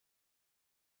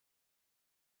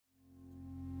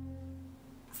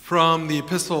From the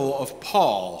epistle of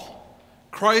Paul,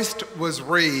 Christ was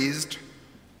raised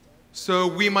so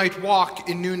we might walk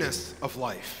in newness of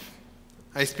life.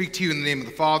 I speak to you in the name of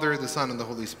the Father, the Son, and the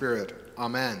Holy Spirit.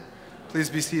 Amen. Please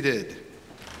be seated.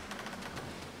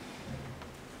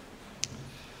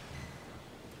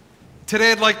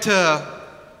 Today I'd like to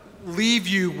leave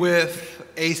you with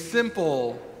a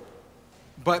simple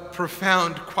but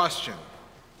profound question.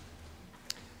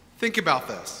 Think about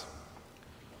this.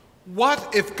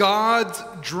 What if God's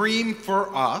dream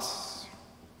for us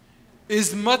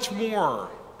is much more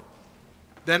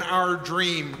than our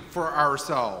dream for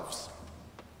ourselves?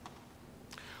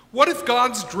 What if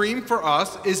God's dream for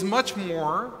us is much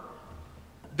more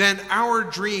than our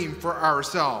dream for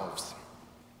ourselves?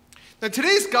 Now,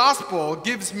 today's gospel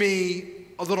gives me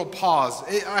a little pause.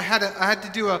 I had to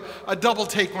do a double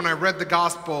take when I read the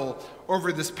gospel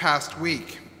over this past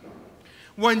week.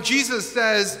 When Jesus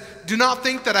says, "Do not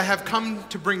think that I have come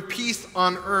to bring peace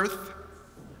on earth.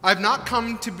 I have not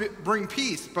come to bring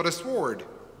peace, but a sword."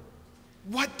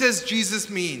 What does Jesus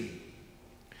mean?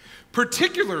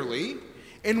 Particularly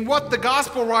in what the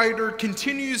gospel writer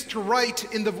continues to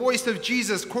write in the voice of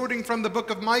Jesus, quoting from the book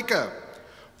of Micah.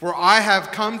 "For I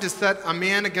have come to set a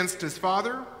man against his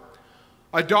father,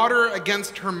 a daughter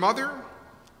against her mother,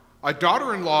 a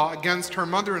daughter-in-law against her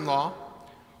mother-in-law.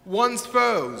 One's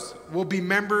foes will be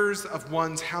members of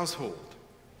one's household."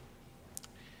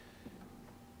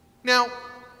 Now,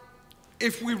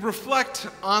 if we reflect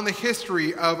on the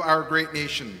history of our great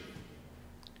nation,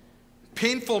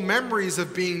 painful memories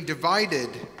of being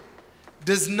divided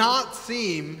does not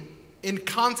seem in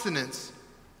consonance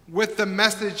with the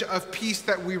message of peace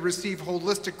that we receive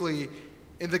holistically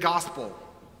in the gospel.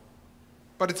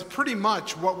 But it's pretty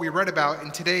much what we read about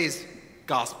in today's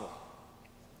gospel.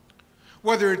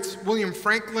 Whether it's William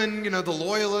Franklin, the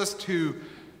loyalist who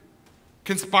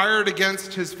conspired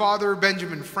against his father,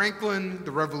 Benjamin Franklin,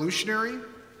 the revolutionary,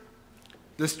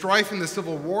 the strife in the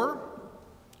Civil War,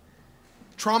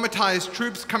 traumatized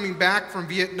troops coming back from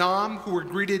Vietnam who were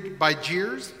greeted by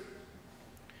jeers,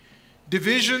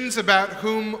 divisions about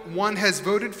whom one has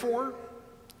voted for,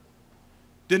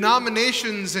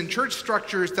 denominations and church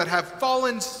structures that have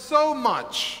fallen so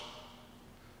much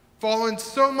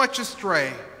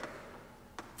astray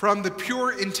from the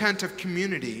pure intent of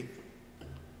community.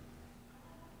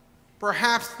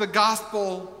 Perhaps the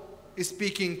gospel is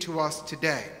speaking to us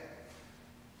today.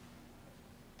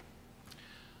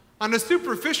 On a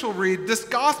superficial read, this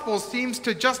gospel seems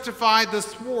to justify the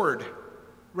sword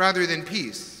rather than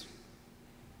peace.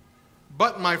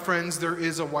 But, my friends, there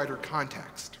is a wider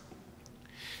context.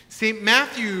 St.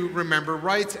 Matthew, remember,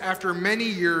 writes after many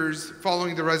years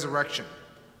following the resurrection.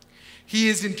 He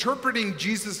is interpreting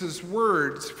Jesus'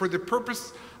 words for the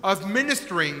purpose of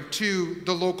ministering to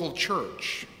the local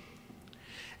church.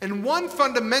 And one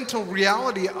fundamental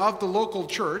reality of the local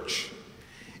church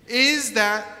is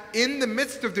that in the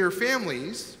midst of their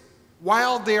families,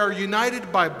 while they are united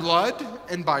by blood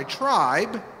and by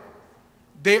tribe,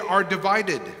 they are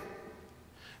divided,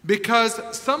 because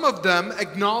some of them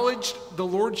acknowledged the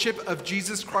lordship of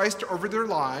Jesus Christ over their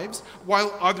lives,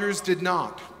 while others did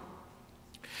not.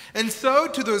 And so,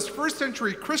 to those first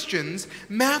century Christians,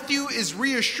 Matthew is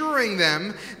reassuring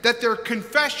them that their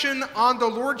confession on the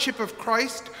lordship of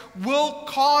Christ will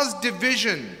cause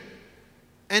division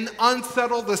and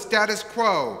unsettle the status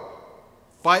quo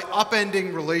by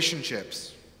upending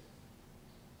relationships.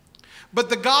 But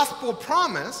the gospel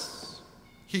promise,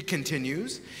 he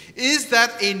continues, is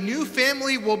that a new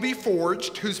family will be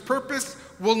forged whose purpose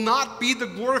will not be the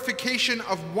glorification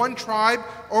of one tribe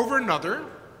over another,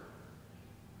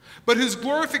 but whose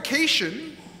glory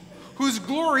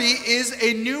is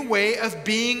a new way of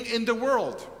being in the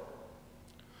world.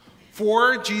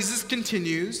 For, Jesus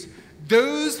continues,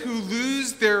 those who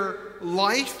lose their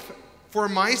life for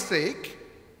my sake,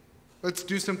 let's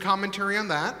do some commentary on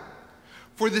that,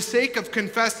 for the sake of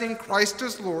confessing Christ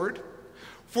as Lord,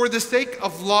 for the sake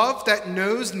of love that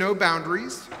knows no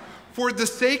boundaries, for the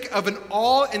sake of an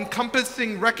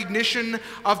all-encompassing recognition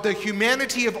of the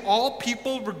humanity of all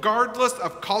people, regardless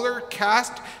of color,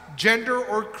 caste, gender,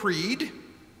 or creed,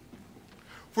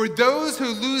 for those who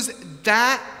lose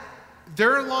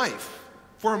their life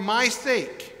for my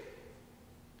sake,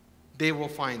 they will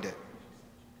find it.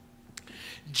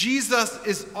 Jesus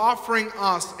is offering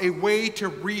us a way to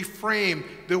reframe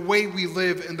the way we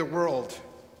live in the world,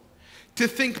 to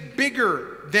think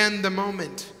bigger than the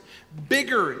moment,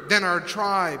 bigger than our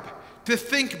tribe, to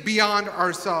think beyond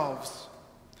ourselves.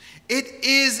 It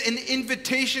is an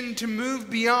invitation to move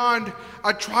beyond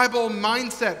a tribal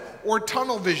mindset or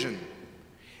tunnel vision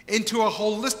into a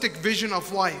holistic vision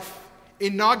of life,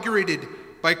 inaugurated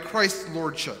by Christ's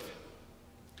lordship.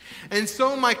 And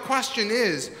so my question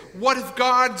is, what if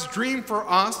God's dream for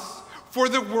us, for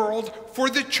the world, for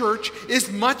the church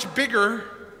is much bigger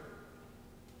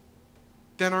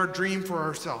than our dream for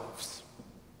ourselves?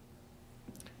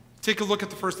 Take a look at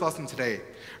the first lesson today.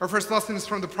 Our first lesson is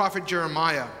from the prophet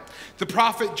Jeremiah. The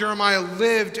prophet Jeremiah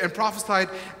lived and prophesied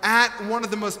at one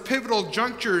of the most pivotal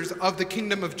junctures of the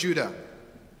kingdom of Judah.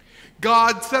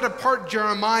 God set apart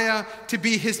Jeremiah to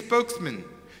be his spokesman,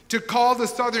 to call the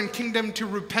southern kingdom to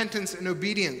repentance and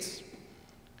obedience.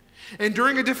 And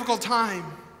during a difficult time,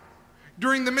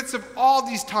 during the midst of all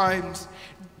these times,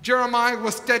 Jeremiah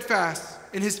was steadfast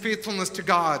in his faithfulness to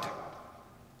God.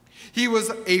 He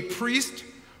was a priest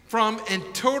from a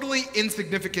totally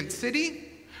insignificant city,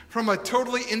 from a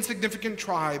totally insignificant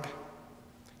tribe.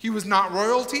 He was not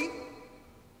royalty.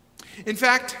 In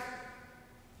fact,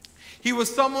 he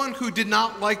was someone who did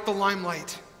not like the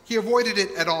limelight. He avoided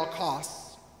it at all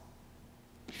costs.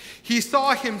 He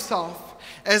saw himself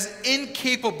as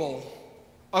incapable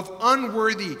of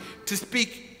unworthy to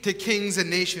speak to kings and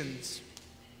nations.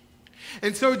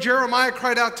 And so Jeremiah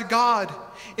cried out to God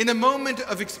in a moment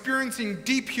of experiencing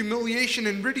deep humiliation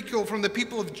and ridicule from the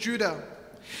people of Judah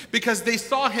because they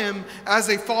saw him as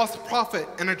a false prophet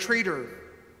and a traitor.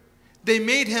 They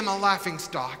made him a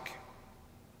laughingstock.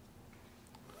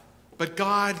 But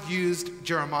God used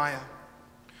Jeremiah.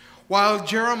 While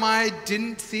Jeremiah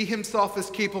didn't see himself as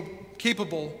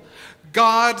capable,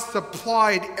 God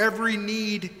supplied every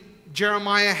need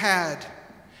Jeremiah had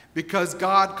because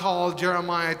God called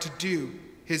Jeremiah to do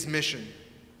his mission.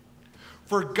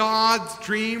 For God's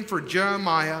dream for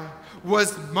Jeremiah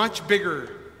was much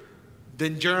bigger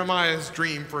than Jeremiah's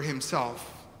dream for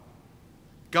himself.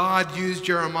 God used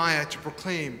Jeremiah to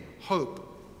proclaim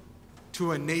hope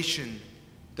to a nation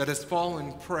that has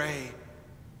fallen prey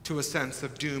to a sense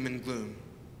of doom and gloom.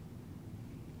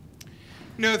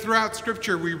 You know, throughout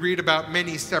Scripture, we read about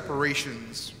many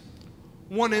separations.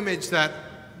 One image that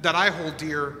I hold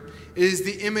dear is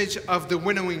the image of the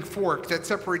winnowing fork that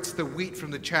separates the wheat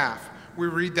from the chaff. We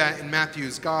read that in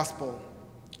Matthew's Gospel.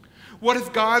 What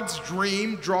if God's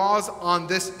dream draws on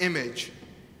this image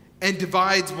and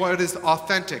divides what is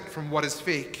authentic from what is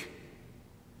fake?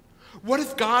 What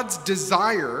if God's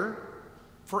desire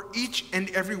for each and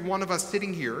every one of us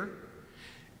sitting here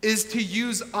is to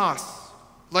use us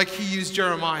like he used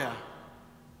Jeremiah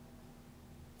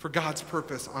for God's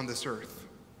purpose on this earth?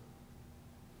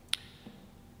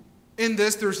 In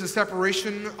this, there's a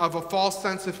separation of a false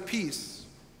sense of peace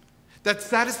that's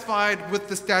satisfied with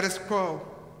the status quo,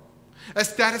 a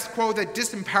status quo that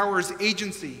disempowers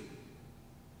agency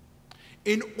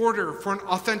in order for an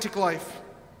authentic life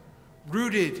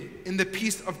rooted in the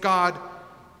peace of God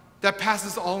that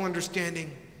passes all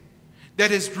understanding, that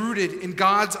is rooted in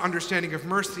God's understanding of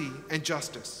mercy and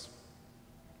justice.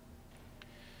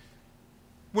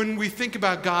 When we think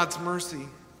about God's mercy,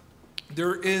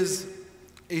 there is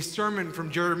a sermon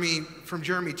from Jeremy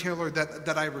Taylor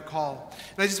that I recall.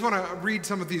 And I just want to read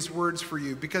some of these words for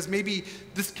you because maybe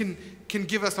this can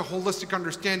give us a holistic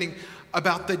understanding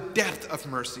about the depth of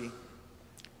mercy.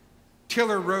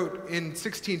 Taylor wrote in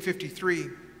 1653,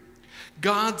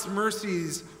 "God's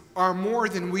mercies are more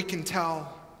than we can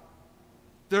tell.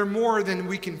 They're more than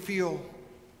we can feel.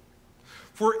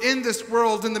 For in this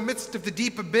world, in the midst of the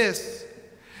deep abyss,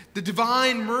 the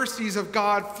divine mercies of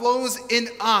God flows in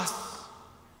us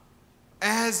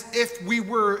as if we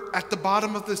were at the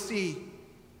bottom of the sea,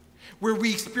 where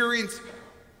we experience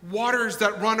waters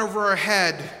that run over our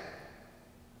head,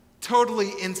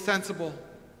 totally insensible,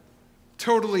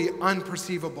 totally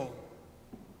unperceivable.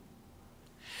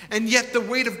 And yet the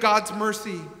weight of God's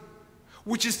mercy,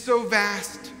 which is so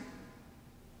vast,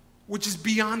 which is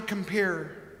beyond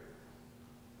compare,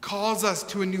 calls us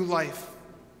to a new life,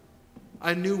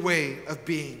 a new way of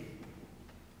being.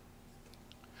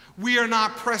 We are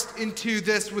not pressed into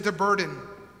this with a burden,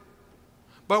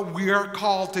 but we are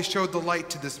called to show the light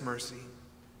to this mercy.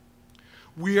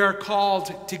 We are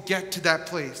called to get to that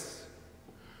place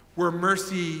where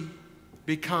mercy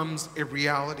becomes a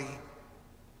reality,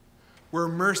 where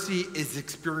mercy is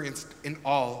experienced in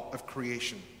all of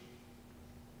creation.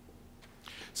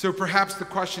 So perhaps the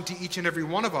question to each and every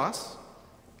one of us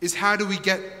is, how do we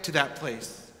get to that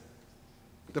place?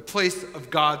 The place of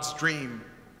God's dream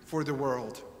for the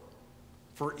world,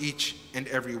 for each and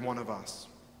every one of us.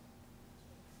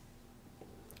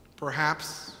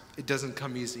 Perhaps it doesn't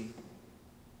come easy.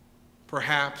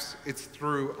 Perhaps it's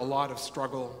through a lot of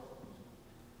struggle,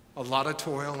 a lot of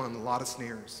toil, and a lot of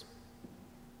snares.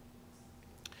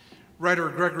 Writer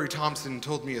Gregory Thompson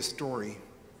told me a story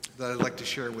that I'd like to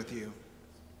share with you.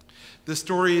 The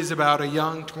story is about a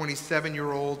young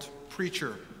 27-year-old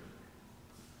preacher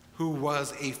who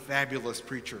was a fabulous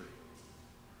preacher.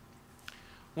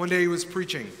 One day he was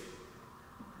preaching,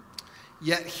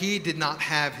 yet he did not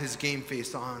have his game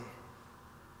face on.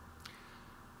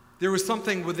 There was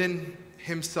something within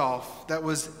himself that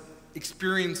was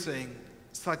experiencing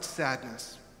such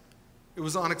sadness. It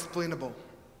was unexplainable.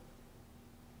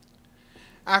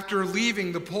 After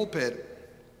leaving the pulpit,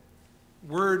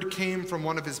 word came from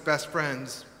one of his best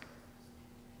friends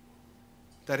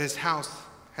that his house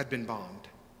had been bombed.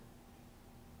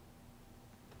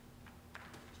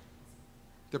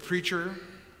 The preacher,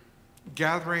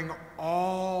 gathering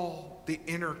all the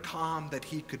inner calm that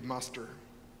he could muster,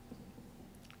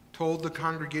 told the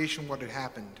congregation what had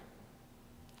happened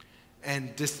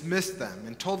and dismissed them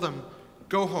and told them,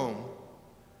 go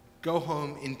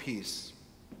home in peace.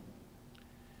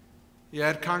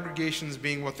 Yet congregations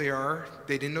being what they are,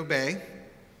 they didn't obey.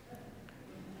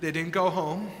 They didn't go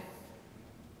home.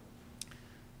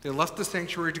 They left the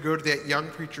sanctuary to go to that young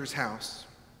preacher's house.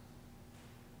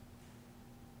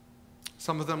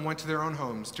 Some of them went to their own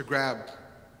homes to grab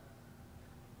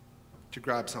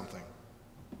something.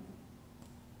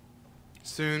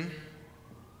 Soon,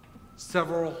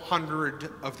 several hundred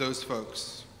of those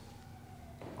folks,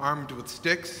 armed with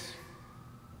sticks,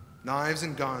 knives,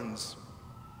 and guns,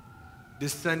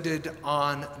 descended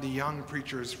on the young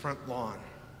preacher's front lawn.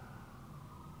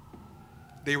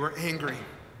 They were angry.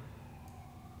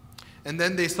 And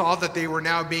then they saw that they were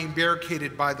now being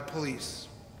barricaded by the police.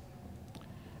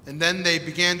 And then they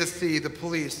began to see the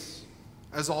police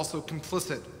as also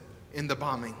complicit in the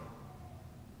bombing.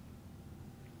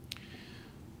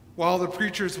 While the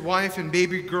preacher's wife and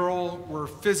baby girl were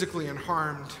physically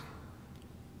unharmed,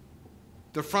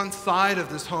 the front side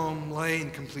of this home lay in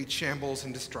complete shambles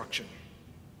and destruction.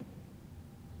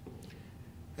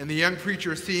 And the young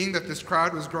preacher, seeing that this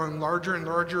crowd was growing larger and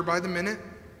larger by the minute,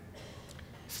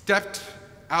 stepped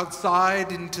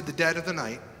outside into the dead of the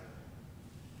night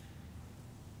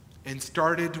and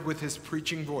started with his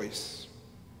preaching voice.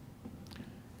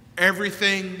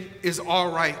 Everything is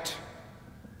all right.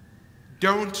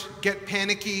 Don't get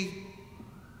panicky.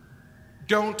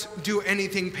 Don't do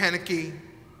anything panicky.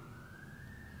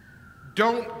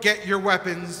 Don't get your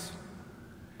weapons.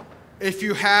 If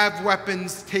you have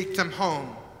weapons, take them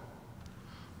home.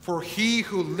 For he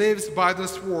who lives by the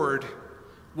sword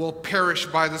will perish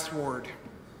by the sword.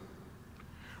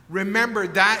 Remember,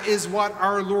 that is what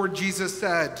our Lord Jesus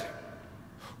said.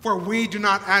 For we do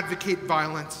not advocate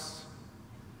violence.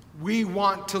 We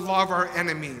want to love our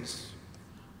enemies.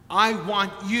 I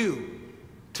want you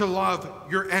to love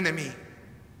your enemy.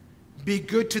 Be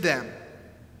good to them.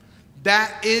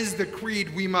 That is the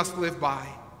creed we must live by.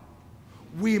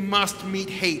 We must meet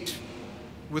hate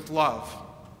with love.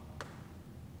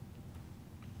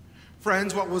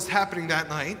 Friends, what was happening that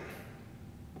night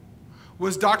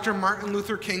was Dr. Martin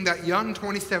Luther King, that young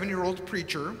 27-year-old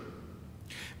preacher,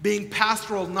 being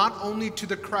pastoral not only to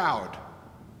the crowd,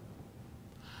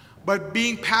 but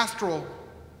being pastoral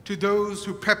to those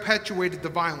who perpetuated the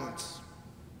violence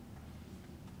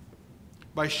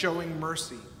by showing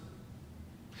mercy,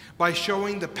 by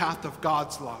showing the path of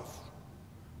God's love,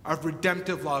 of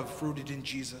redemptive love rooted in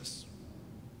Jesus.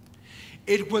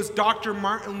 It was Dr.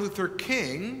 Martin Luther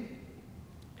King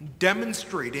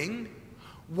demonstrating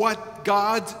what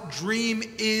God's dream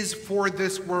is for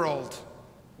this world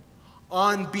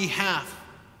on behalf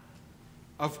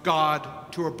of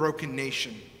God to a broken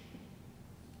nation.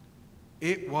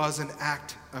 It was an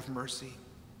act of mercy.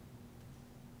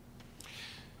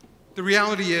 The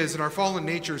reality is, in our fallen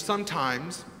nature,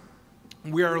 sometimes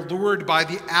we are lured by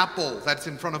the apple that's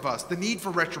in front of us, the need for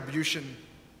retribution,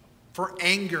 for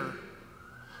anger,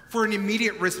 for an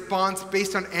immediate response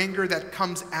based on anger that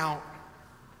comes out.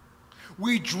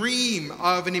 We dream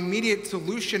of an immediate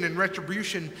solution and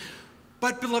retribution,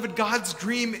 but beloved, God's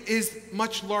dream is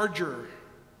much larger.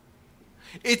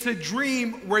 It's a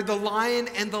dream where the lion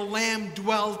and the lamb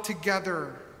dwell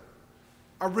together,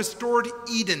 a restored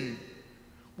Eden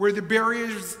where the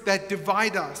barriers that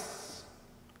divide us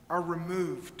are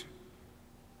removed.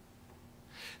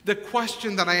 The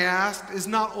question that I asked is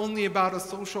not only about a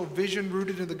social vision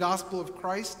rooted in the gospel of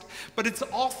Christ, but it's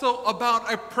also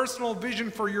about a personal vision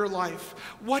for your life.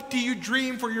 What do you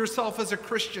dream for yourself as a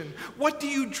Christian? What do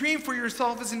you dream for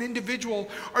yourself as an individual?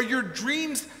 Are your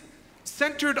dreams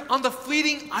centered on the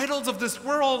fleeting idols of this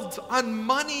world, on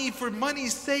money for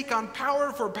money's sake, on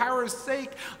power for power's sake,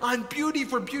 on beauty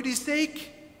for beauty's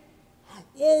sake?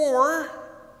 Or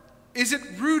is it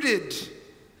rooted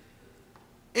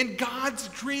in God's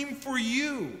dream for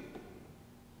you?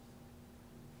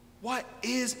 What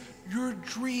is your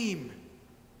dream?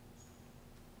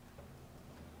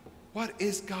 What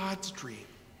is God's dream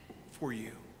for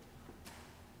you?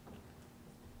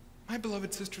 My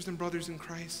beloved sisters and brothers in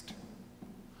Christ,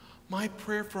 my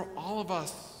prayer for all of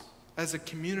us as a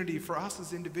community, for us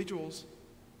as individuals,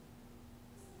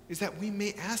 is that we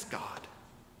may ask God,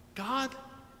 God,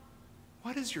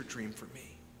 what is your dream for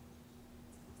me?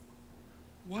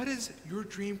 What is your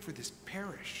dream for this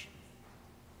parish?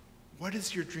 What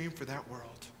is your dream for that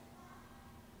world?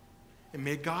 And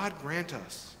may God grant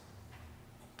us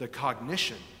the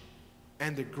cognition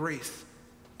and the grace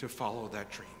to follow that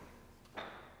dream.